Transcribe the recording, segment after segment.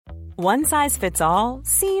One size fits all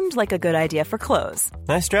seemed like a good idea for clothes.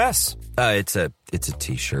 Nice dress. It's a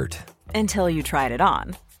t-shirt. Until you tried it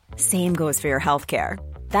on. Same goes for your healthcare.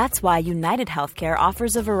 That's why United Healthcare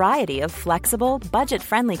offers a variety of flexible,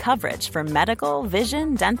 budget-friendly coverage for medical,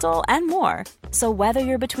 vision, dental, and more. So whether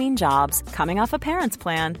you're between jobs, coming off a parent's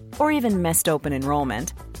plan, or even missed open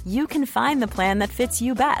enrollment, you can find the plan that fits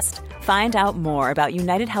you best. Find out more about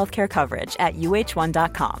United Healthcare coverage at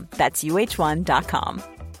uh1.com. That's uh1.com.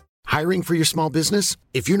 Hiring for your small business?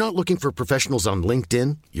 If you're not looking for professionals on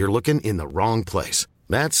LinkedIn, you're looking in the wrong place.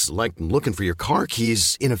 That's like looking for your car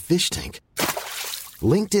keys in a fish tank.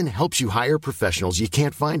 LinkedIn helps you hire professionals you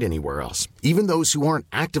can't find anywhere else, even those who aren't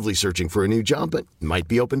actively searching for a new job but might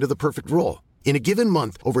be open to the perfect role. In a given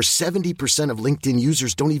month, over 70% of LinkedIn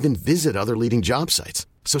users don't even visit other leading job sites.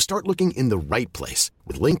 So start looking in the right place.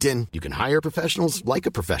 With LinkedIn, you can hire professionals like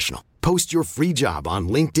a professional. Post your free job on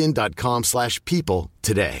linkedin.com/people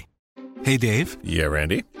today. Hey, Dave. Yeah,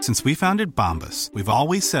 Randy. Since we founded Bombas, we've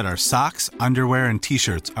always said our socks, underwear, and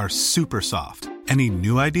T-shirts are super soft. Any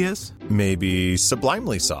new ideas? Maybe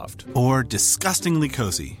sublimely soft. Or disgustingly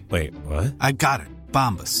cozy. Wait, what? I got it.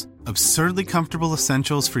 Bombas. Absurdly comfortable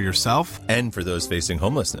essentials for yourself and for those facing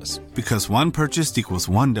homelessness. Because one purchased equals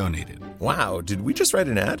one donated. Wow, did we just write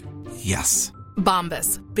an ad? Yes.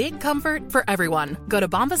 Bombas. Big comfort for everyone. Go to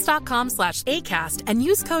bombas.com/ACAST and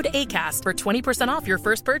use code ACAST for 20% off your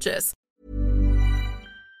first purchase.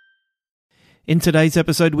 In today's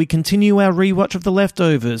episode, we continue our rewatch of The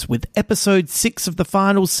Leftovers with episode 6 of the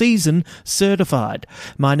final season, Certified.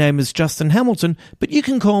 My name is Justin Hamilton, but you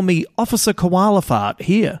can call me Officer Koala Fart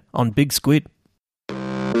here on Big Squid.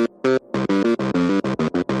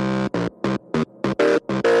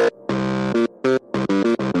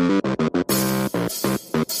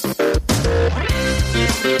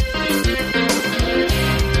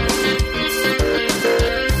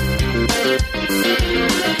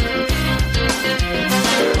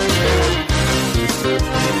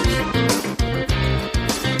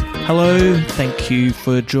 Hello, thank you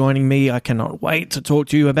for joining me. I cannot wait to talk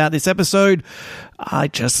to you about this episode. I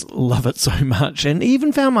just love it so much and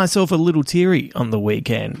even found myself a little teary on the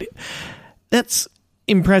weekend. That's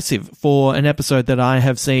impressive for an episode that I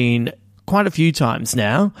have seen quite a few times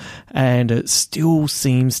now, and it still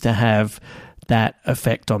seems to have that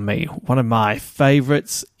effect on me. One of my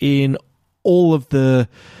favorites in all of the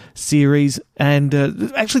series, and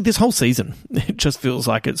actually this whole season. It just feels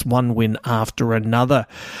like it's one win after another.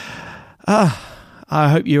 I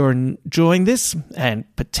hope you're enjoying this and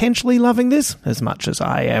potentially loving this as much as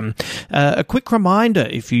I am. A quick reminder,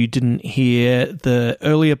 if you didn't hear the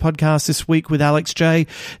earlier podcast this week with Alex J,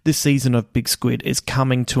 this season of Big Squid is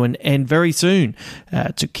coming to an end very soon.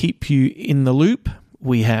 To keep you in the loop,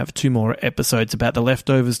 we have 2 more episodes about The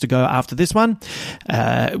Leftovers to go after this one.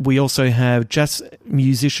 We also have jazz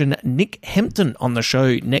musician Nick Hempton on the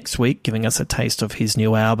show next week, giving us a taste of his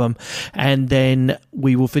new album. And then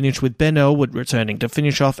we will finish with Ben Elwood returning to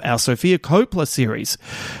finish off our Sofia Coppola series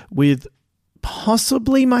with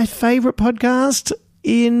possibly my favourite podcast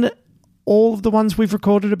in all of the ones we've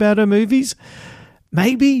recorded about her movies.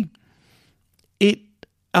 Maybe.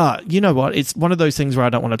 You know what? It's one of those things where I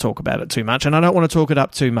don't want to talk about it too much, and I don't want to talk it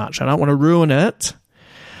up too much. I don't want to ruin it,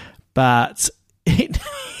 but it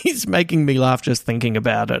is making me laugh just thinking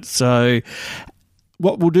about it. So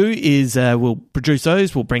what we'll do is we'll produce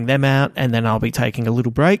those, we'll bring them out, and then I'll be taking a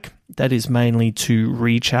little break. That is mainly to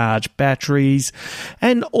recharge batteries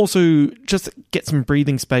and also just get some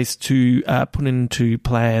breathing space to put into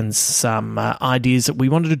plans some ideas that we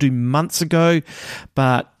wanted to do months ago,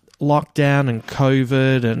 but lockdown and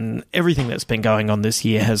COVID and everything that's been going on this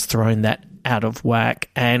year has thrown that out of whack.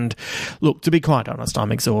 And look, to be quite honest,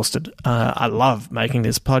 I'm exhausted. I love making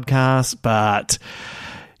this podcast, but,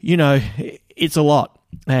 you know, it's a lot.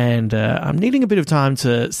 And I'm needing a bit of time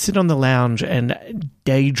to sit on the lounge and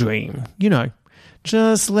daydream, you know,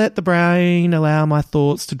 just let the brain allow my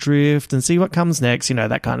thoughts to drift and see what comes next, you know,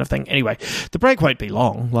 that kind of thing. Anyway, the break won't be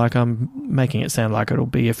long. Like, I'm making it sound like it'll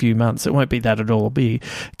be a few months. It won't be that at all. It'll be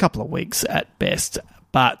a couple of weeks at best.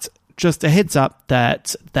 But just a heads up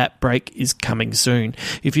that that break is coming soon.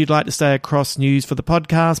 If you'd like to stay across news for the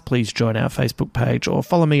podcast, please join our Facebook page or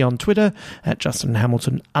follow me on Twitter at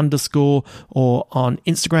JustinHamilton_ or on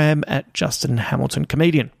Instagram at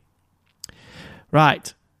JustinHamiltonComedian.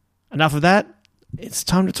 Right, enough of that. It's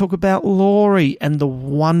time to talk about Laurie and the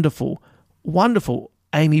wonderful, wonderful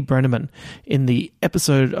Amy Brenneman in the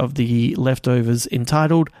episode of The Leftovers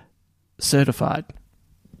entitled Certified.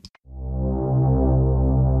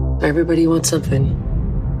 Everybody wants something.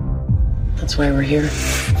 That's why we're here.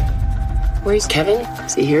 Where's Kevin?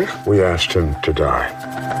 Is he here? We asked him to die.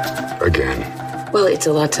 again. Well, it's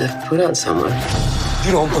a lot to put on someone.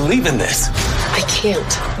 You don't believe in this? I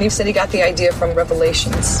can't. You said he got the idea from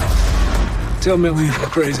Revelations. Tell me we were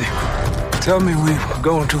crazy. Tell me we were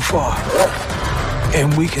going too far.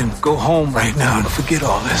 And we can go home right now and forget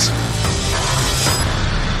all this.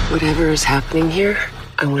 Whatever is happening here,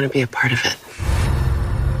 I want to be a part of it.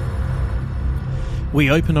 We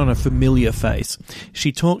open on a familiar face.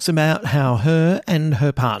 She talks about how her and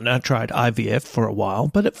her partner tried IVF for a while,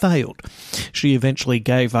 but it failed. She eventually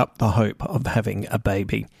gave up the hope of having a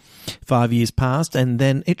baby. 5 years passed, and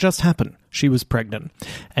then it just happened. She was pregnant,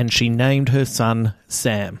 and she named her son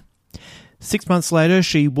Sam. 6 months later,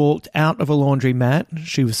 she walked out of a laundromat.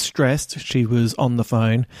 She was stressed. She was on the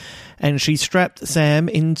phone, and she strapped Sam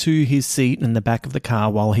into his seat in the back of the car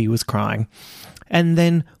while he was crying. And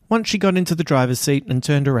then, once she got into the driver's seat and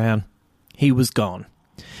turned around, he was gone.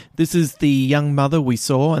 This is the young mother we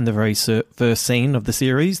saw in the very first scene of the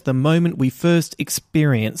series, the moment we first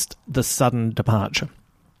experienced the sudden departure.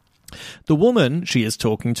 The woman she is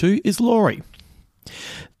talking to is Laurie.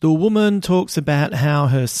 The woman talks about how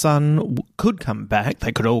her son could come back,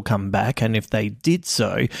 they could all come back, and if they did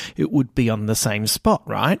so, it would be on the same spot,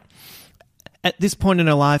 right? At this point in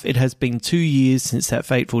her life, it has been 2 years since that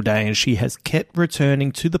fateful day, and she has kept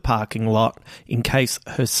returning to the parking lot in case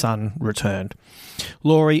her son returned.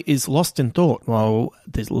 Laurie is lost in thought while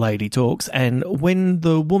this lady talks, and when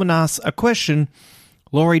the woman asks a question,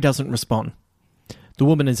 Laurie doesn't respond. The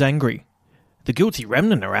woman is angry. The guilty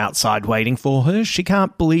remnant are outside waiting for her. She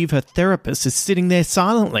can't believe her therapist is sitting there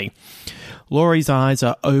silently. Laurie's eyes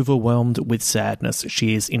are overwhelmed with sadness.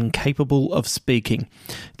 She is incapable of speaking.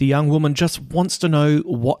 The young woman just wants to know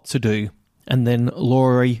what to do. And then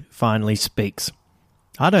Laurie finally speaks.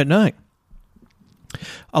 I don't know.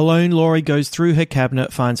 Alone, Laurie goes through her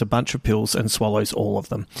cabinet, finds a bunch of pills and swallows all of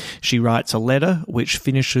them. She writes a letter which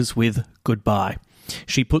finishes with goodbye.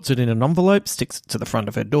 She puts it in an envelope, sticks it to the front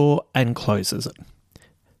of her door and closes it.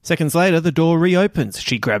 Seconds later, the door reopens.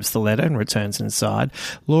 She grabs the letter and returns inside.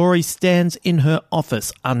 Laurie stands in her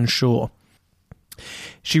office, unsure.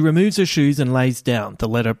 She removes her shoes and lays down, the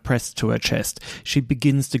letter pressed to her chest. She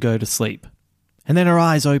begins to go to sleep. And then her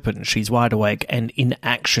eyes open. She's wide awake and in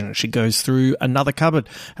action. She goes through another cupboard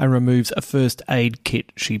and removes a first aid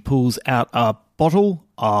kit. She pulls out a bottle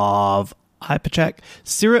of Hyperchac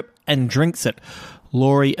syrup and drinks it.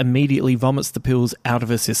 Laurie immediately vomits the pills out of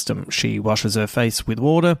her system. She washes her face with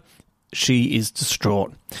water. She is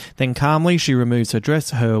distraught. Then calmly, she removes her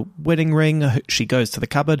dress, her wedding ring. She goes to the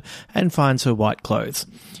cupboard and finds her white clothes.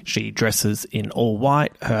 She dresses in all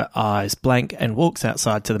white, her eyes blank, and walks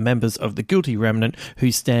outside to the members of the guilty remnant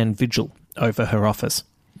who stand vigil over her office.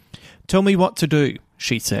 "Tell me what to do,"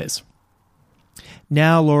 she says.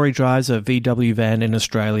 Now Laurie drives a VW van in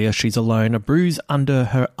Australia. She's alone, a bruise under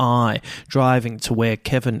her eye, driving to where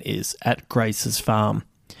Kevin is, at Grace's farm.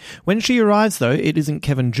 When she arrives, though, it isn't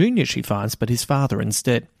Kevin Jr. she finds, but his father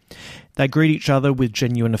instead. They greet each other with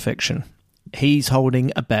genuine affection. He's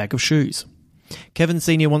holding a bag of shoes. Kevin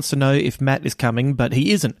Sr. wants to know if Matt is coming, but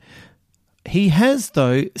he isn't. He has,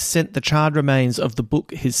 though, sent the charred remains of the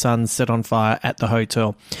book his son set on fire at the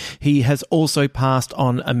hotel. He has also passed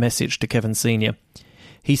on a message to Kevin Sr.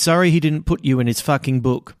 He's sorry he didn't put you in his fucking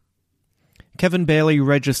book. Kevin barely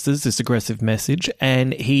registers this aggressive message,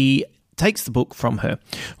 and he takes the book from her.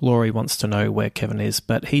 Laurie wants to know where Kevin is,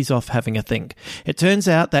 but he's off having a think. It turns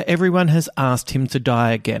out that everyone has asked him to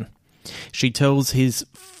die again. She tells his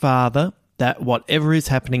father that whatever is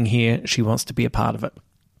happening here, she wants to be a part of it.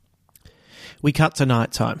 We cut to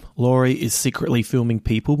night time. Laurie is secretly filming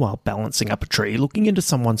people while balancing up a tree, looking into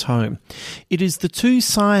someone's home. It is the two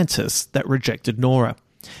scientists that rejected Nora.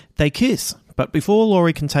 They kiss, but before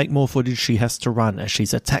Laurie can take more footage, she has to run as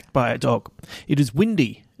she's attacked by a dog. It is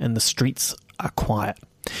windy and the streets are quiet.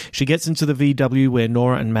 She gets into the VW where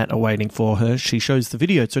Nora and Matt are waiting for her. She shows the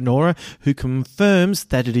video to Nora, who confirms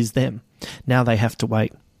that it is them. Now they have to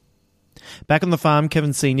wait. Back on the farm,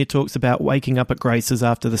 Kevin Sr. talks about waking up at Grace's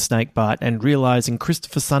after the snake bite and realising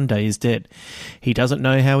Christopher Sunday is dead. He doesn't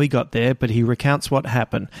know how he got there, but he recounts what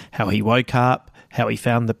happened, how he woke up, how he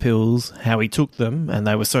found the pills, how he took them, and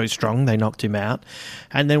they were so strong they knocked him out.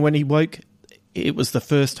 And then when he woke, it was the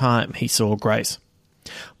first time he saw Grace.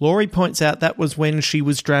 Laurie points out that was when she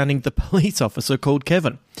was drowning the police officer called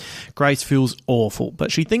Kevin. Grace feels awful,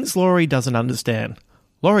 but she thinks Laurie doesn't understand.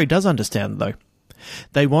 Laurie does understand, though.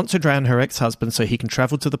 They want to drown her ex-husband so he can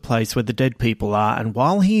travel to the place where the dead people are, and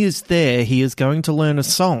while he is there, he is going to learn a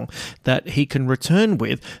song that he can return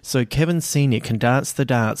with so Kevin Sr. can dance the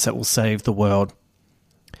dance that will save the world.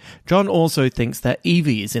 John also thinks that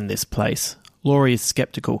Evie is in this place. Laurie is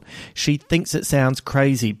skeptical. She thinks it sounds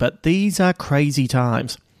crazy, but these are crazy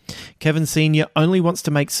times. Kevin Sr. only wants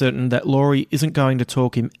to make certain that Laurie isn't going to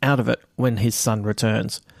talk him out of it when his son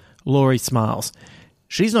returns. Laurie smiles.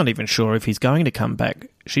 She's not even sure if he's going to come back.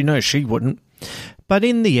 She knows she wouldn't. But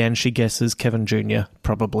in the end, she guesses Kevin Jr.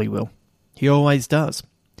 probably will. He always does.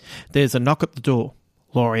 There's a knock at the door.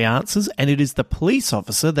 Laurie answers, and it is the police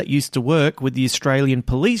officer that used to work with the Australian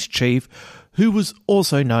police chief, who was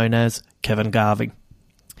also known as Kevin Garvey.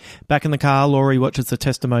 Back in the car, Laurie watches the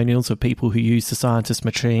testimonials of people who used the scientist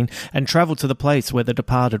machine and travel to the place where the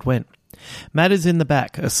departed went. Matt is in the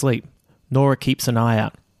back, asleep. Nora keeps an eye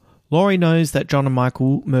out. Laurie knows that John and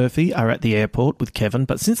Michael Murphy are at the airport with Kevin,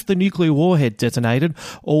 but since the nuclear warhead detonated,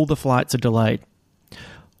 all the flights are delayed.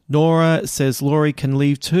 Nora says Laurie can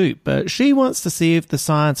leave too, but she wants to see if the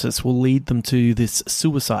scientists will lead them to this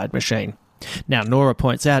suicide machine. Now, Nora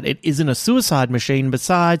points out it isn't a suicide machine.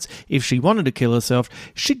 Besides, if she wanted to kill herself,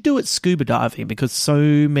 she'd do it scuba diving because so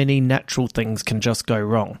many natural things can just go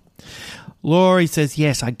wrong. Laurie says,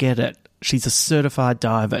 yes, I get it. She's a certified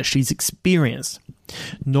diver. She's experienced.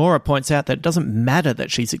 Nora points out that it doesn't matter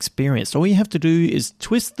that she's experienced. All you have to do is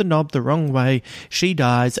twist the knob the wrong way, she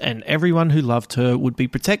dies, and everyone who loved her would be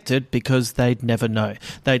protected because they'd never know.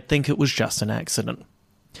 They'd think it was just an accident.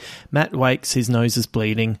 Matt wakes, his nose is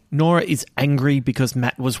bleeding. Nora is angry because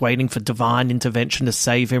Matt was waiting for divine intervention to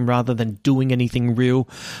save him rather than doing anything real.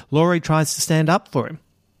 Laurie tries to stand up for him,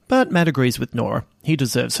 but Matt agrees with Nora. He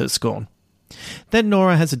deserves her scorn. Then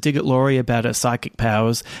Nora has a dig at Laurie about her psychic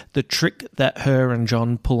powers, the trick that her and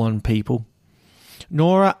John pull on people.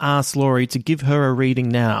 Nora asks Laurie to give her a reading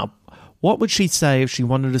now. What would she say if she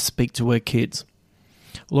wanted to speak to her kids?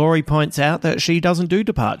 Laurie points out that she doesn't do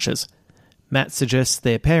departures. Matt suggests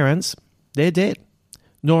their parents, they're dead.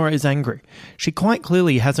 Nora is angry. She quite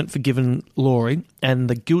clearly hasn't forgiven Laurie and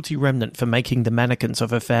the guilty remnant for making the mannequins of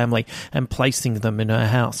her family and placing them in her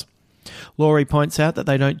house. Laurie points out that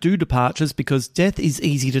they don't do departures because death is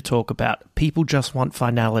easy to talk about. People just want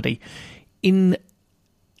finality. In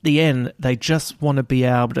the end, they just want to be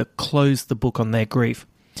able to close the book on their grief.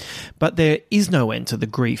 But there is no end to the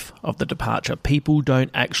grief of the departure. People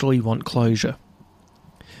don't actually want closure.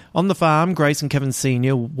 On the farm, Grace and Kevin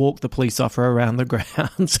Sr. walk the police officer around the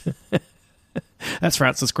grounds. That's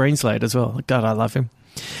Francis Greenslade as well. God, I love him.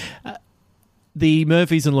 The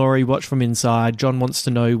Murphys and Laurie watch from inside. John wants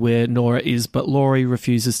to know where Nora is, but Laurie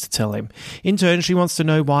refuses to tell him. In turn, she wants to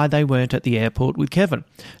know why they weren't at the airport with Kevin.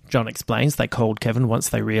 John explains they called Kevin once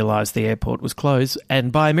they realised the airport was closed,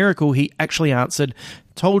 and by a miracle he actually answered,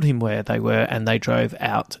 told him where they were, and they drove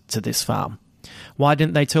out to this farm. Why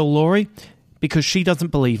didn't they tell Laurie? Because she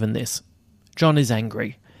doesn't believe in this. John is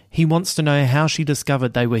angry. He wants to know how she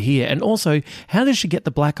discovered they were here, and also, how did she get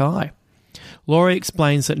the black eye? Laurie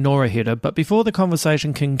explains that Nora hit her, but before the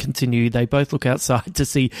conversation can continue, they both look outside to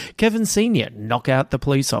see Kevin Sr. knock out the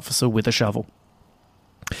police officer with a shovel.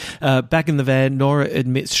 Back in the van, Nora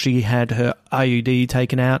admits she had her IUD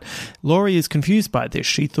taken out. Laurie is confused by this.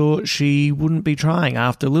 She thought she wouldn't be trying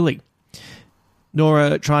after Lily.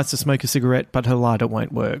 Nora tries to smoke a cigarette, but her lighter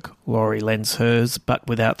won't work. Laurie lends hers, but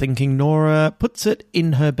without thinking, Nora puts it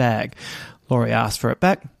in her bag. Laurie asks for it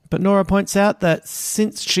back, but Nora points out that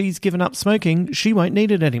since she's given up smoking, she won't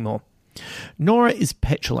need it anymore. Nora is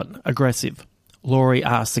petulant, aggressive. Laurie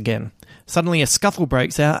asks again. Suddenly a scuffle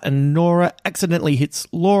breaks out and Nora accidentally hits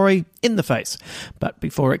Laurie in the face. But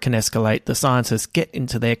before it can escalate, the scientists get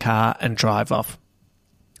into their car and drive off.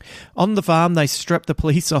 On the farm, they strap the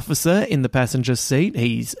police officer in the passenger seat.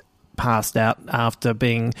 He's passed out after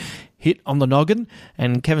being hit on the noggin,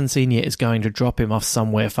 and Kevin Sr. is going to drop him off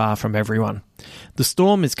somewhere far from everyone. The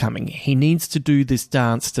storm is coming. He needs to do this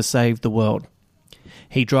dance to save the world.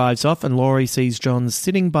 He drives off, and Laurie sees John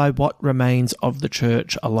sitting by what remains of the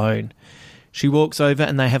church alone. She walks over,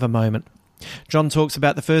 and they have a moment. John talks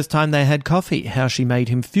about the first time they had coffee, how she made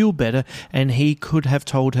him feel better, and he could have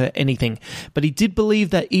told her anything, but he did believe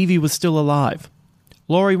that Evie was still alive.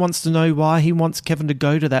 Laurie wants to know why he wants Kevin to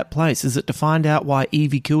go to that place. Is it to find out why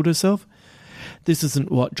Evie killed herself? This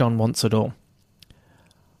isn't what John wants at all.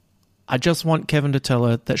 I just want Kevin to tell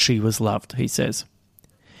her that she was loved, he says.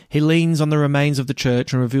 He leans on the remains of the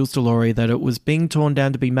church and reveals to Laurie that it was being torn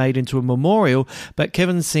down to be made into a memorial, but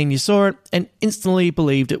Kevin Sr. saw it and instantly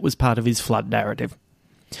believed it was part of his flood narrative.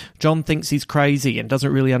 John thinks he's crazy and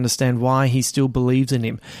doesn't really understand why he still believes in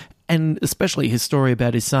him, and especially his story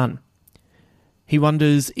about his son. He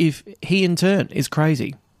wonders if he in turn is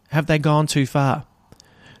crazy. Have they gone too far?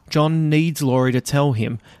 John needs Laurie to tell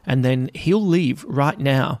him, and then he'll leave right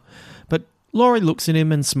now. But Laurie looks at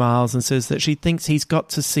him and smiles and says that she thinks he's got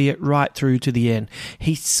to see it right through to the end.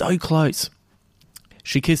 He's so close.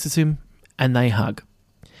 She kisses him and they hug.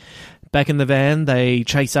 Back in the van, they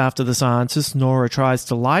chase after the scientists. Nora tries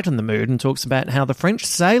to lighten the mood and talks about how the French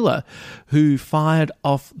sailor who fired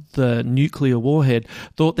off the nuclear warhead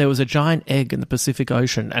thought there was a giant egg in the Pacific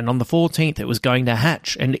Ocean, and on the 14th it was going to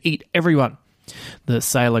hatch and eat everyone. The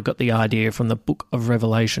sailor got the idea from the Book of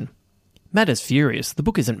Revelation. Matt is furious. The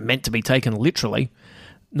book isn't meant to be taken literally.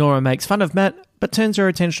 Nora makes fun of Matt, but turns her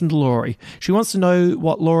attention to Laurie. She wants to know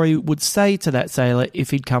what Laurie would say to that sailor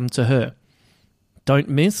if he'd come to her. "Don't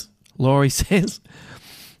miss," Laurie says.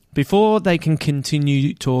 Before they can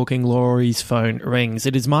continue talking, Laurie's phone rings.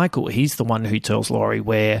 It is Michael. He's the one who tells Laurie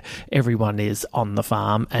where everyone is on the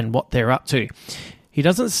farm and what they're up to. He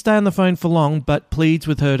doesn't stay on the phone for long, but pleads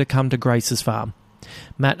with her to come to Grace's farm.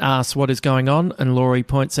 Matt asks what is going on, and Laurie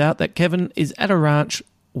points out that Kevin is at a ranch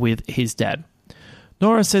with his dad.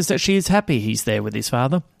 Nora says that she is happy he's there with his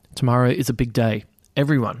father. Tomorrow is a big day.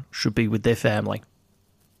 Everyone should be with their family.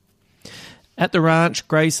 At the ranch,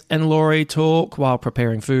 Grace and Laurie talk while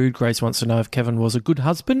preparing food. Grace wants to know if Kevin was a good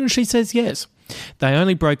husband, and she says yes. They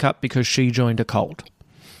only broke up because she joined a cult.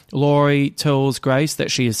 Laurie tells Grace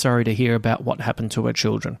that she is sorry to hear about what happened to her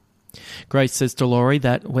children. Grace says to Laurie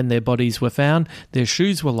that when their bodies were found, their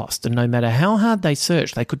shoes were lost, and no matter how hard they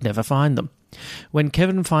searched, they could never find them. When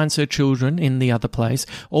Kevin finds her children in the other place,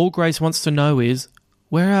 all Grace wants to know is,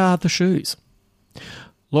 where are the shoes?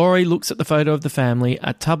 Laurie looks at the photo of the family,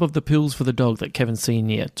 a tub of the pills for the dog that Kevin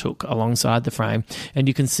Sr. took alongside the frame, and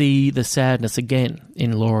you can see the sadness again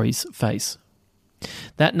in Laurie's face.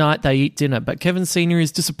 That night they eat dinner, but Kevin Sr.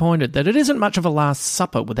 is disappointed that it isn't much of a Last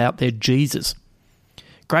Supper without their Jesus.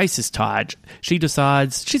 Grace is tired. She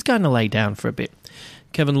decides she's going to lay down for a bit.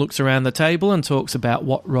 Kevin looks around the table and talks about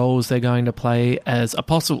what roles they're going to play as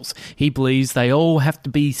apostles. He believes they all have to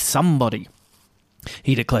be somebody.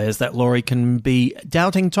 He declares that Laurie can be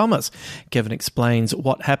doubting Thomas. Kevin explains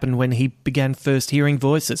what happened when he began first hearing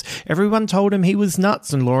voices. Everyone told him he was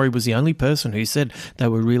nuts, and Laurie was the only person who said they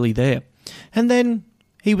were really there. And then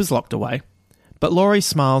he was locked away. But Laurie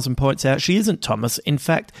smiles and points out she isn't Thomas. In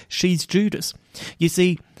fact, she's Judas. You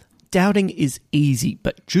see, doubting is easy,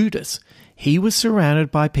 but Judas, he was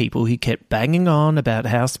surrounded by people who kept banging on about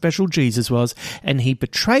how special Jesus was, and he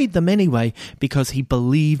betrayed them anyway because he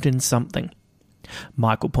believed in something.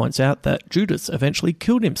 Michael points out that Judas eventually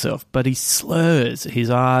killed himself, but he slurs. His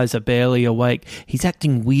eyes are barely awake. He's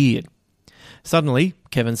acting weird. Suddenly,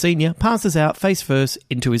 Kevin Sr. passes out face first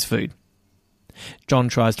into his food. John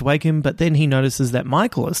tries to wake him, but then he notices that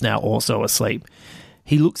Michael is now also asleep.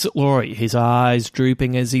 He looks at Laurie, his eyes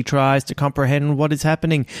drooping as he tries to comprehend what is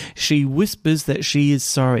happening. She whispers that she is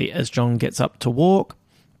sorry as John gets up to walk,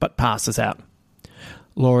 but passes out.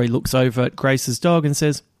 Laurie looks over at Grace's dog and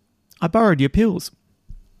says, "I borrowed your pills."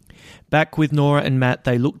 Back with Nora and Matt,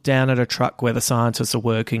 they look down at a truck where the scientists are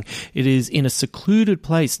working. It is in a secluded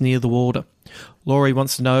place near the water. Laurie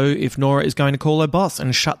wants to know if Nora is going to call her boss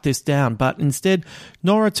and shut this down, but instead,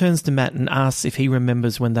 Nora turns to Matt and asks if he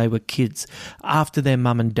remembers when they were kids, after their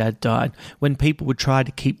mum and dad died, when people would try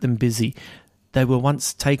to keep them busy. They were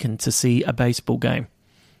once taken to see a baseball game.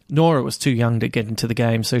 Nora was too young to get into the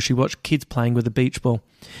game, so she watched kids playing with a beach ball.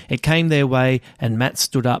 It came their way, and Matt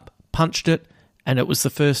stood up, punched it, and it was the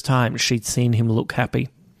first time she'd seen him look happy.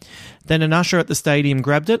 Then an usher at the stadium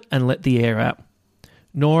grabbed it and let the air out.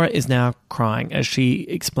 Nora is now crying as she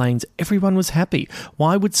explains everyone was happy.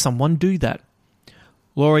 Why would someone do that?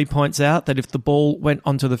 Laurie points out that if the ball went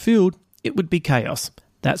onto the field, it would be chaos.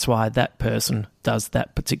 That's why that person does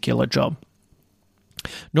that particular job.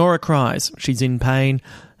 Nora cries. She's in pain,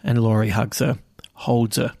 and Laurie hugs her,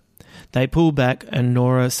 holds her. They pull back, and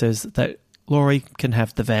Nora says that Laurie can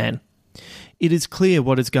have the van. It is clear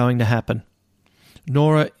what is going to happen.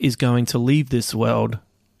 Nora is going to leave this world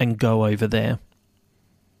and go over there.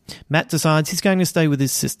 Matt decides he's going to stay with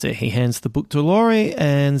his sister. He hands the book to Laurie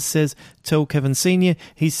and says, tell Kevin Sr.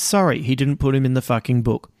 he's sorry he didn't put him in the fucking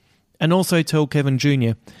book. And also tell Kevin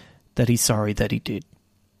Jr. that he's sorry that he did.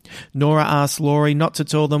 Nora asks Laurie not to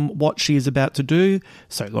tell them what she is about to do,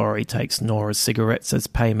 so Laurie takes Nora's cigarettes as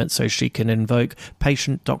payment so she can invoke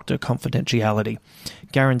patient-doctor confidentiality,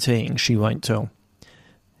 guaranteeing she won't tell.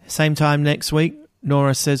 Same time next week,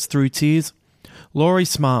 Nora says through tears. Laurie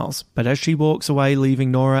smiles, but as she walks away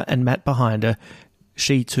leaving Nora and Matt behind her,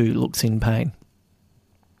 she too looks in pain.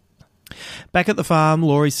 Back at the farm,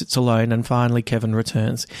 Laurie sits alone and finally Kevin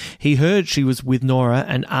returns. He heard she was with Nora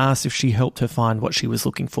and asks if she helped her find what she was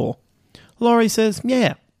looking for. Laurie says,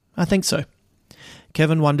 yeah, I think so.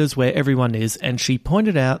 Kevin wonders where everyone is and she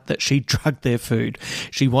pointed out that she drugged their food.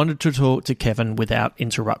 She wanted to talk to Kevin without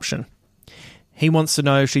interruption. He wants to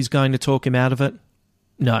know if she's going to talk him out of it.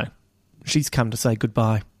 No, She's come to say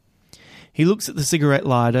goodbye. He looks at the cigarette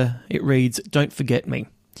lighter. It reads, "Don't forget me."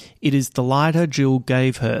 It is the lighter Jill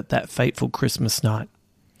gave her that fateful Christmas night.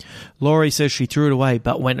 Laurie says she threw it away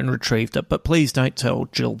but went and retrieved it, but please don't tell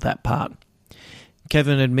Jill that part.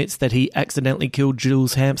 Kevin admits that he accidentally killed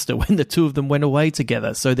Jill's hamster when the two of them went away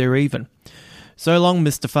together, so they're even. "So long,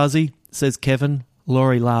 Mr. Fuzzy," says Kevin.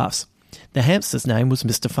 Laurie laughs. The hamster's name was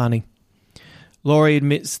Mr. Funny. Laurie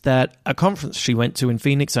admits that a conference she went to in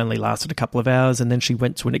Phoenix only lasted a couple of hours and then she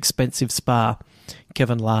went to an expensive spa.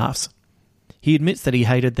 Kevin laughs. He admits that he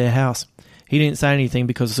hated their house. He didn't say anything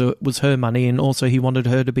because it was her money and also he wanted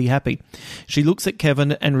her to be happy. She looks at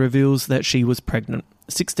Kevin and reveals that she was pregnant.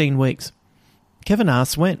 16 weeks. Kevin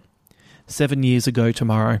asks when. 7 years ago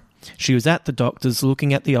tomorrow. She was at the doctor's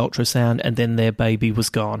looking at the ultrasound and then their baby was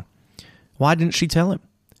gone. Why didn't she tell him?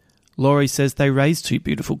 Laurie says they raised two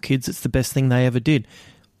beautiful kids. It's the best thing they ever did.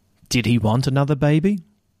 Did he want another baby?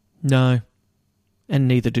 No. And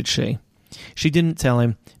neither did she. She didn't tell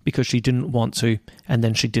him because she didn't want to, and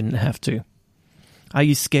then she didn't have to. Are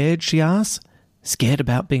you scared, she asks. Scared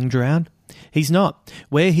about being drowned? He's not.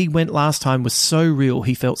 Where he went last time was so real,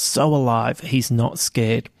 he felt so alive, he's not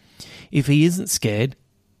scared. If he isn't scared,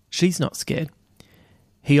 she's not scared.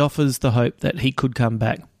 He offers the hope that he could come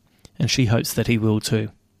back, and she hopes that he will too.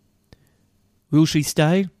 Will she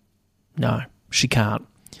stay? No, she can't.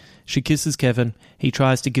 She kisses Kevin. He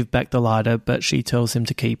tries to give back the lighter, but she tells him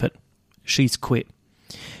to keep it. She's quit.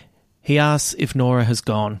 He asks if Nora has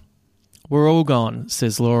gone. We're all gone,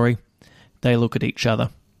 says Laurie. They look at each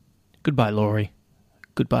other. Goodbye, Laurie.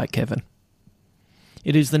 Goodbye, Kevin.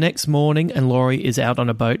 It is the next morning and Laurie is out on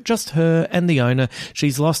a boat, just her and the owner.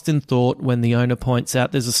 She's lost in thought when the owner points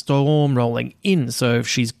out there's a storm rolling in, so if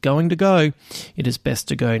she's going to go, it is best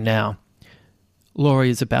to go now. Laurie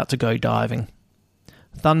is about to go diving.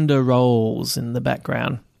 Thunder rolls in the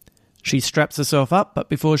background. She straps herself up, but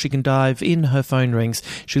before she can dive in, her phone rings.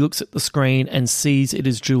 She looks at the screen and sees it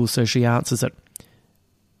is Jill, so she answers it.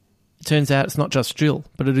 It turns out it's not just Jill,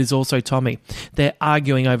 but it is also Tommy. They're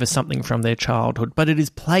arguing over something from their childhood, but it is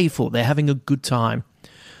playful. They're having a good time.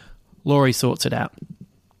 Laurie sorts it out.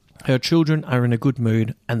 Her children are in a good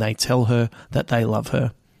mood, and they tell her that they love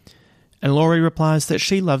her. And Laurie replies that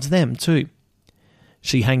she loves them too.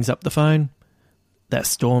 She hangs up the phone. That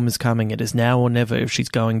storm is coming. It is now or never if she's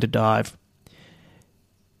going to dive.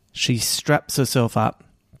 She straps herself up,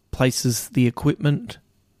 places the equipment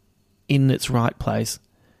in its right place.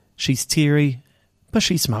 She's teary, but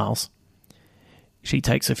she smiles. She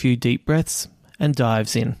takes a few deep breaths and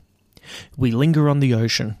dives in. We linger on the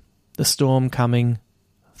ocean, the storm coming,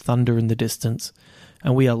 thunder in the distance,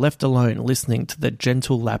 and we are left alone listening to the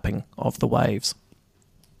gentle lapping of the waves.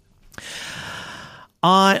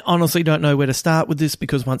 I honestly don't know where to start with this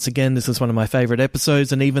because, once again, this is one of my favourite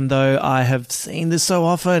episodes, and even though I have seen this so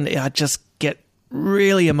often, I just get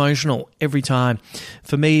really emotional every time.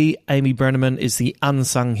 For me, Amy Brenneman is the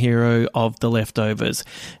unsung hero of The Leftovers.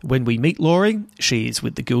 When we meet Laurie, she's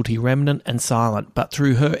with the guilty remnant and silent, but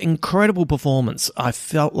through her incredible performance, I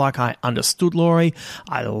felt like I understood Laurie,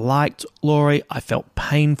 I liked Laurie, I felt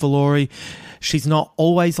pain for Laurie. She's not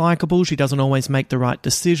always likeable, she doesn't always make the right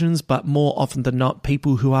decisions, but more often than not,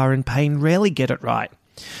 people who are in pain rarely get it right.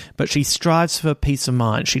 But she strives for peace of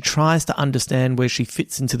mind. She tries to understand where she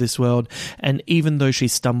fits into this world, and even though she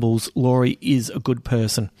stumbles, Laurie is a good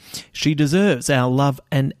person. She deserves our love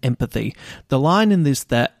and empathy. The line in this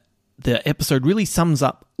that the episode really sums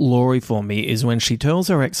up Laurie for me is when she tells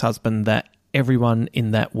her ex-husband that everyone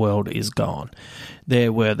in that world is gone.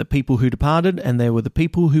 There were the people who departed and there were the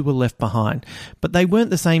people who were left behind, but they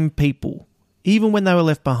weren't the same people. Even when they were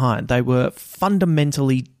left behind, they were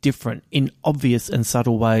fundamentally different in obvious and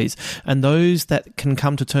subtle ways, and those that can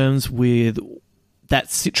come to terms with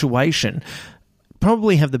that situation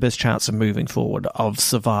probably have the best chance of moving forward, of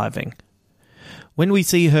surviving. When we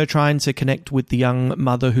see her trying to connect with the young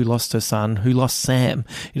mother who lost her son, who lost Sam,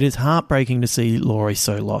 it is heartbreaking to see Laurie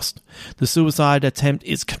so lost. The suicide attempt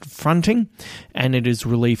is confronting, and it is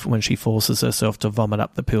relief when she forces herself to vomit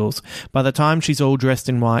up the pills. By the time she's all dressed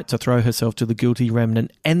in white to throw herself to the guilty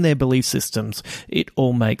remnant and their belief systems, it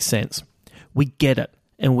all makes sense. We get it,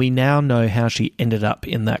 and we now know how she ended up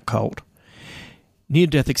in that cult.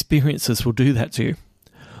 Near-death experiences will do that to you.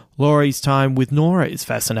 Laurie's time with Nora is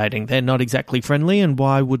fascinating. They're not exactly friendly, and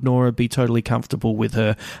why would Nora be totally comfortable with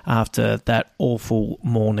her after that awful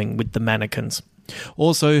morning with the mannequins?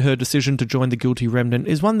 Also, her decision to join the guilty remnant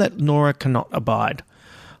is one that Nora cannot abide.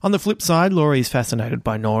 On the flip side, Laurie is fascinated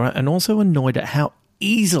by Nora and also annoyed at how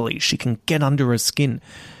easily she can get under her skin.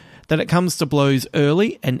 That it comes to blows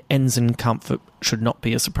early and ends in comfort should not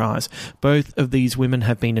be a surprise. Both of these women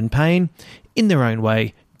have been in pain, in their own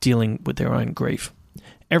way, dealing with their own grief.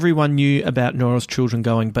 Everyone knew about Nora's children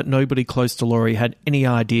going, but nobody close to Laurie had any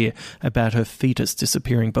idea about her fetus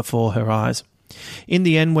disappearing before her eyes. In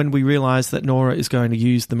the end, when we realise that Nora is going to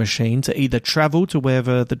use the machine to either travel to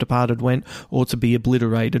wherever the departed went or to be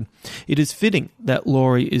obliterated, it is fitting that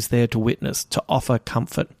Laurie is there to witness, to offer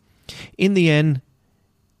comfort. In the end,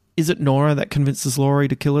 is it Nora that convinces Laurie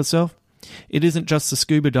to kill herself? It isn't just a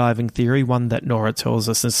scuba diving theory, one that Nora tells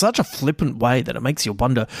us in such a flippant way that it makes you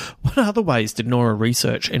wonder what other ways did Nora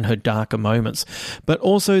research in her darker moments, but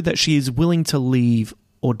also that she is willing to leave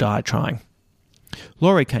or die trying.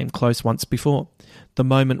 Laurie came close once before. The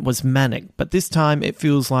moment was manic, but this time it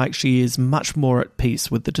feels like she is much more at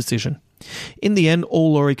peace with the decision. In the end,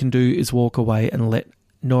 all Laurie can do is walk away and let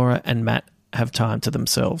Nora and Matt have time to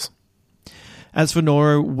themselves. As for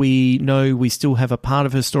Nora, we know we still have a part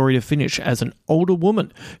of her story to finish as an older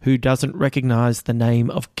woman who doesn't recognise the name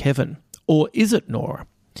of Kevin. Or is it Nora?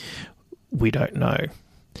 We don't know.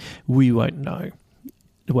 We won't know.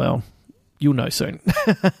 Well, you'll know soon.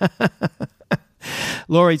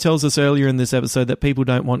 Laurie tells us earlier in this episode that people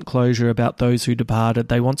don't want closure about those who departed.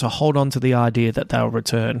 They want to hold on to the idea that they'll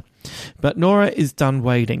return. But Nora is done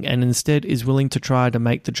waiting and instead is willing to try to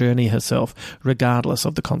make the journey herself, regardless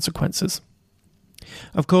of the consequences.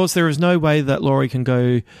 Of course, there is no way that Laurie can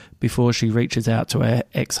go before she reaches out to her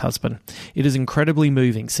ex-husband. It is incredibly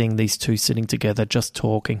moving seeing these two sitting together, just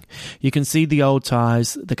talking. You can see the old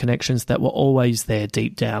ties, the connections that were always there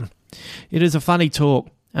deep down. It is a funny talk,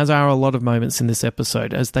 as are a lot of moments in this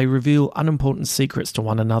episode, as they reveal unimportant secrets to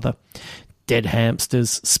one another. Dead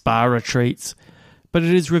hamsters, spa retreats. But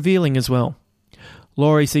it is revealing as well.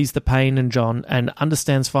 Laurie sees the pain in John and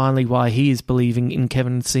understands finally why he is believing in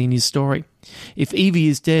Kevin Sr.'s story. If Evie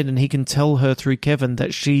is dead and he can tell her through Kevin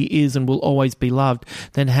that she is and will always be loved,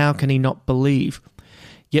 then how can he not believe?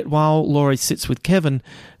 Yet while Laurie sits with Kevin,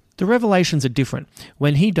 the revelations are different.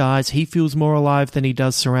 When he dies, he feels more alive than he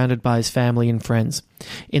does surrounded by his family and friends.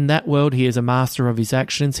 In that world, he is a master of his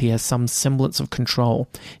actions. He has some semblance of control.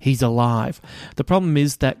 He's alive. The problem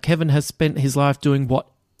is that Kevin has spent his life doing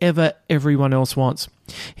whatever everyone else wants.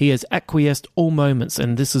 He has acquiesced all moments,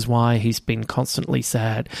 and this is why he's been constantly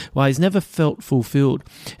sad, why he's never felt fulfilled.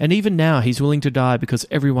 And even now, he's willing to die because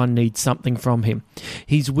everyone needs something from him.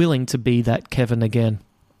 He's willing to be that Kevin again.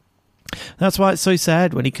 That's why it's so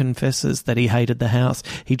sad when he confesses that he hated the house.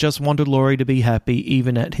 He just wanted Laurie to be happy,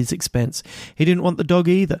 even at his expense. He didn't want the dog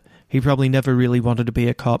either. He probably never really wanted to be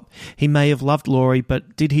a cop. He may have loved Laurie,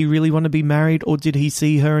 but did he really want to be married, or did he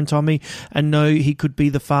see her and Tommy and know he could be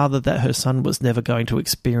the father that her son was never going to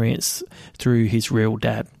experience through his real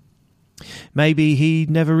dad? Maybe he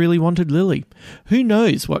never really wanted Lily. Who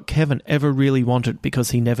knows what Kevin ever really wanted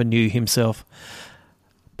because he never knew himself.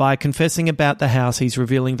 By confessing about the house, he's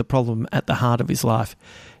revealing the problem at the heart of his life.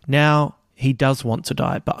 Now he does want to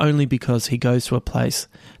die, but only because he goes to a place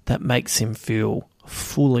that makes him feel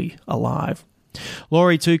fully alive.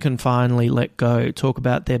 Laurie too can finally let go, talk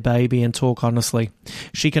about their baby and talk honestly.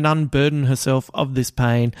 She can unburden herself of this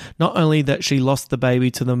pain, not only that she lost the baby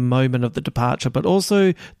to the moment of the departure, but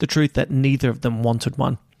also the truth that neither of them wanted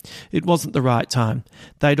one. It wasn't the right time.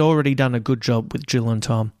 They'd already done a good job with Jill and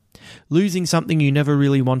Tom. Losing something you never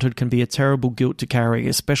really wanted can be a terrible guilt to carry,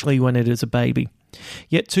 especially when it is a baby.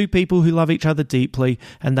 Yet two people who love each other deeply,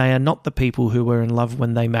 and they are not the people who were in love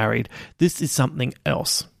when they married. This is something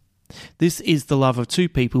else. This is the love of two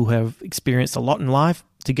people who have experienced a lot in life,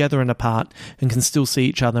 together and apart, and can still see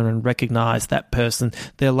each other and recognise that person.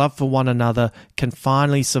 Their love for one another can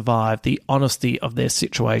finally survive the honesty of their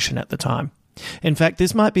situation at the time. In fact,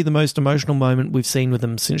 this might be the most emotional moment we've seen with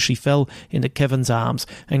them since she fell into Kevin's arms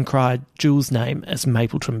and cried Jill's name as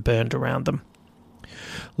Mapleton burned around them.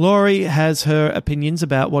 Laurie has her opinions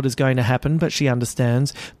about what is going to happen, but she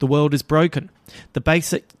understands the world is broken. The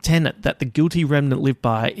basic tenet that the guilty remnant live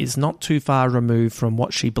by is not too far removed from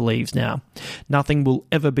what she believes now. Nothing will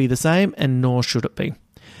ever be the same, and nor should it be.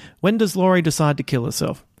 When does Laurie decide to kill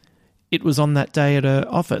herself? It was on that day at her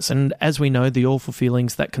office, and as we know, the awful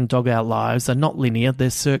feelings that can dog our lives are not linear, they're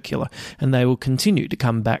circular, and they will continue to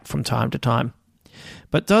come back from time to time.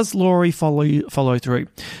 But does Laurie follow through?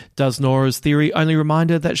 Does Nora's theory only remind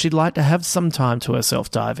her that she'd like to have some time to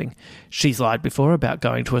herself diving? She's lied before about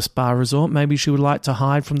going to a spa resort. Maybe she would like to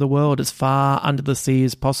hide from the world as far under the sea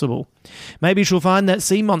as possible. Maybe she'll find that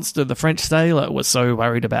sea monster the French sailor was so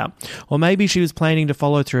worried about. Or maybe she was planning to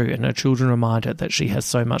follow through and her children remind her that she has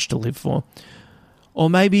so much to live for. Or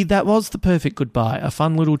maybe that was the perfect goodbye, a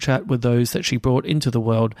fun little chat with those that she brought into the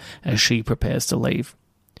world as she prepares to leave.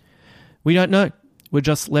 We don't know. We're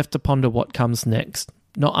just left to ponder what comes next,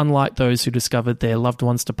 not unlike those who discovered their loved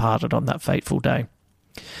ones departed on that fateful day.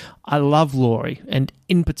 I love Laurie, and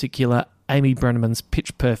in particular, Amy Brenneman's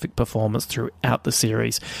pitch-perfect performance throughout the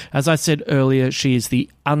series. As I said earlier, she is the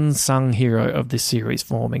unsung hero of this series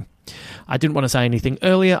for me. I didn't want to say anything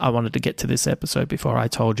earlier. I wanted to get to this episode before I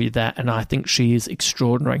told you that, and I think she is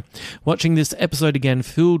extraordinary. Watching this episode again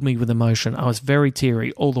filled me with emotion. I was very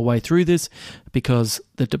teary all the way through this because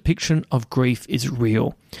the depiction of grief is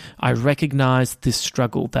real. I recognise this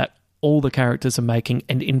struggle that all the characters are making,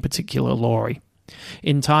 and in particular Laurie.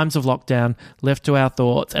 In times of lockdown, left to our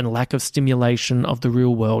thoughts and lack of stimulation of the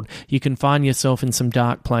real world, you can find yourself in some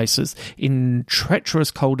dark places, in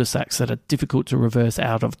treacherous cul-de-sacs that are difficult to reverse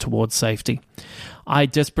out of towards safety. I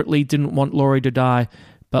desperately didn't want Laurie to die,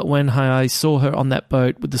 but when I saw her on that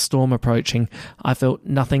boat with the storm approaching, I felt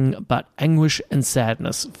nothing but anguish and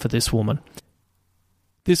sadness for this woman.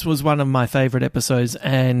 This was one of my favourite episodes,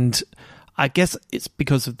 and I guess it's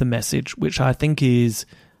because of the message, which I think is...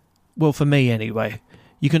 well, for me anyway,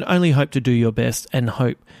 you can only hope to do your best and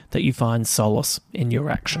hope that you find solace in your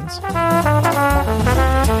actions.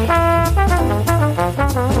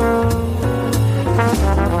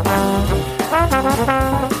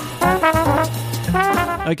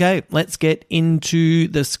 Okay, let's get into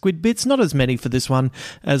the squid bits. Not as many for this one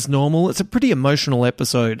as normal. It's a pretty emotional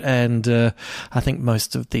episode, and I think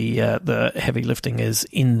most of the heavy lifting is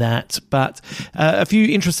in that. But a few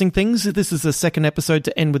interesting things. This is the second episode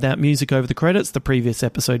to end without music over the credits, the previous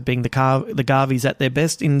episode being the Garveys at their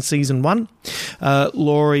best in Season 1.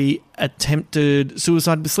 Laurie attempted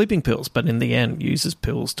suicide with sleeping pills, but in the end uses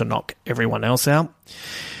pills to knock everyone else out.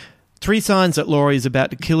 3 signs that Laurie is about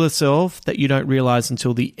to kill herself that you don't realise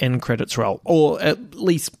until the end credits roll, or at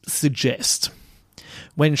least suggest.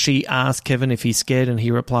 When she asks Kevin if he's scared and he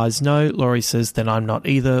replies no, Laurie says, then I'm not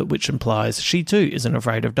either, which implies she too isn't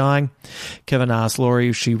afraid of dying. Kevin asks Laurie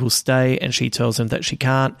if she will stay and she tells him that she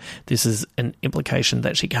can't. This is an implication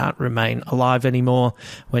that she can't remain alive anymore.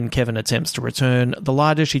 When Kevin attempts to return the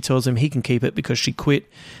lighter, she tells him he can keep it because she quit.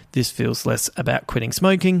 This feels less about quitting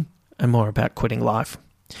smoking and more about quitting life.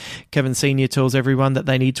 Kevin Sr. tells everyone that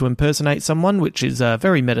they need to impersonate someone, which is a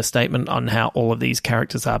very meta statement on how all of these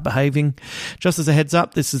characters are behaving. Just as a heads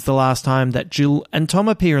up, this is the last time that Jill and Tom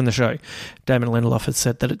appear in the show. Damon Lindelof has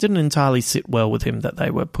said that it didn't entirely sit well with him that they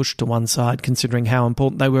were pushed to one side, considering how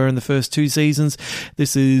important they were in the first 2 seasons.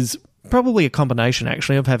 This is probably a combination,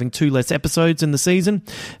 actually, of having 2 less episodes in the season,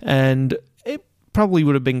 and probably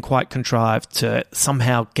would have been quite contrived to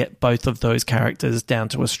somehow get both of those characters down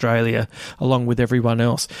to Australia along with everyone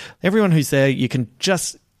else. Everyone who's there, you can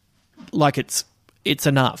just, like, it's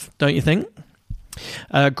enough, don't you think?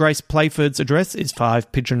 Grace Playford's address is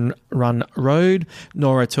 5 Pigeon Run Road.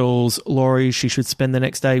 Nora tells Laurie she should spend the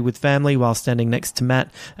next day with family while standing next to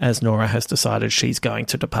Matt, as Nora has decided she's going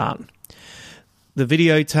to depart. The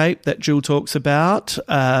videotape that Jill talks about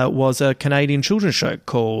was a Canadian children's show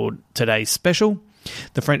called Today's Special.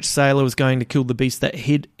 The French sailor was going to kill the beast that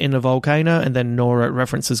hid in a volcano, and then Nora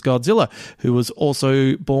references Godzilla, who was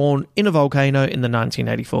also born in a volcano in the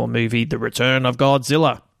 1984 movie The Return of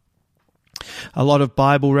Godzilla. A lot of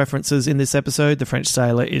Bible references in this episode. The French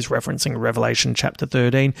sailor is referencing Revelation chapter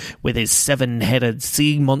 13 with his 7-headed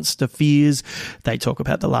sea monster fears. They talk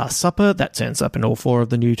about the Last Supper. That turns up in all 4 of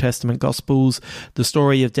the New Testament Gospels. The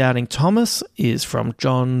story of doubting Thomas is from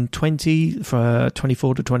John 20,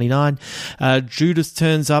 24 to 29. Judas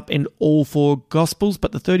turns up in all 4 Gospels,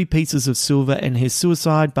 but the 30 pieces of silver and his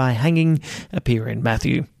suicide by hanging appear in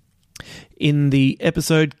Matthew. In the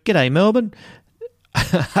episode G'day Melbourne,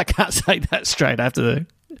 I can't say that straight after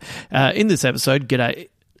in this episode, G'day.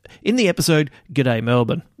 In the episode, G'day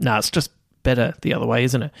Melbourne. No, it's just better the other way,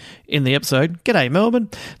 isn't it? In the episode, G'day Melbourne,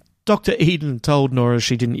 Dr. Eden told Nora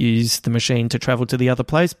she didn't use the machine to travel to the other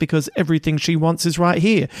place because everything she wants is right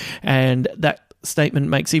here. And that statement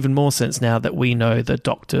makes even more sense now that we know the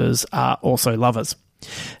doctors are also lovers.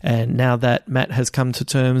 And now that Matt has come to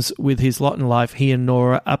terms with his lot in life, he and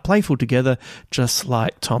Nora are playful together, just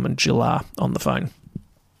like Tom and Jill are on the phone.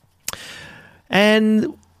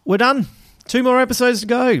 And we're done. 2 more episodes to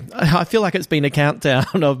go. I feel like it's been a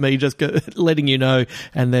countdown of me just letting you know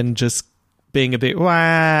and then just being a bit,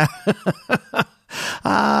 wah.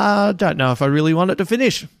 I don't know if I really want it to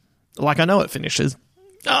finish. Like, I know it finishes.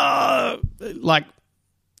 Like,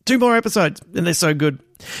 2 more episodes, and they're so good.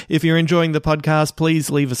 If you're enjoying the podcast, please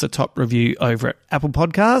leave us a top review over at Apple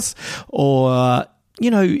Podcasts, or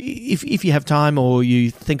if you have time or you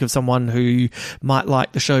think of someone who might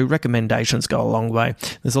like the show, recommendations go a long way.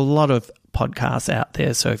 There's a lot of podcasts out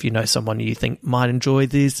there. So if you know someone you think might enjoy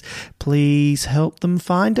this, please help them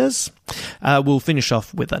find us. We'll finish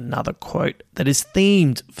off with another quote that is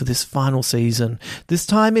themed for this final season. This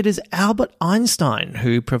time it is Albert Einstein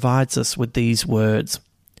who provides us with these words.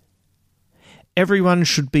 Everyone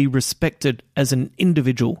should be respected as an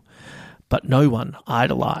individual, but no one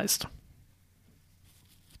idolized.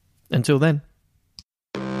 Until then.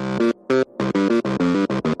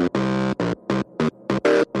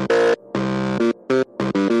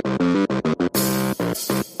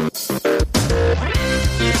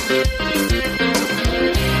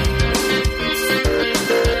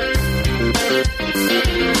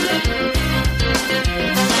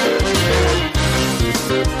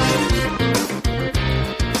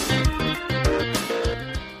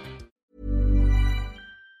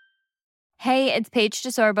 Hey, it's Paige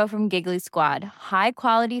DeSorbo from Giggly Squad. High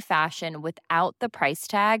quality fashion without the price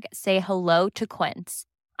tag. Say hello to Quince.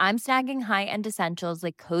 I'm snagging high-end essentials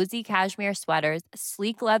like cozy cashmere sweaters,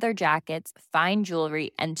 sleek leather jackets, fine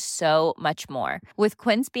jewelry, and so much more. With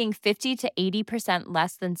Quince being 50 to 80%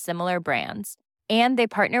 less than similar brands. And they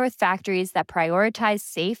partner with factories that prioritize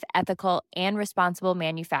safe, ethical, and responsible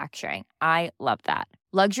manufacturing. I love that.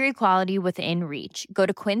 Luxury quality within reach. Go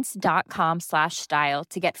to quince.com/style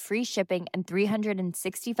to get free shipping and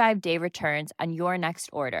 365-day returns on your next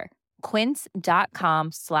order.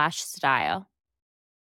 Quince.com/style.